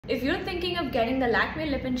If you're thinking of getting the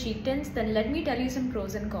Lakme lip and cheek tints, then let me tell you some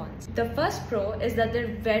pros and cons. The first pro is that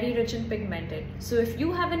they're very rich and pigmented. So if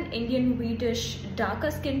you have an Indian wheatish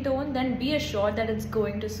darker skin tone, then be assured that it's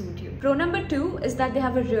going to suit you. Pro number 2 is that they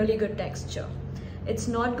have a really good texture. It's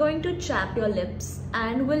not going to chap your lips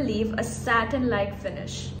and will leave a satin-like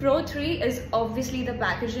finish. Pro 3 is obviously the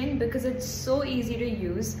packaging, because it's so easy to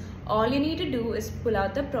use. All you need to do is pull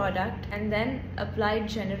out the product and then apply it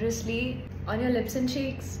generously on your lips and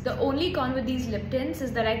cheeks. The only con with these lip tints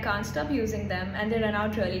is that I can't stop using them and they run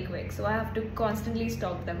out really quick, so I have to constantly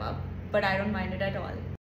stock them up, but I don't mind it at all.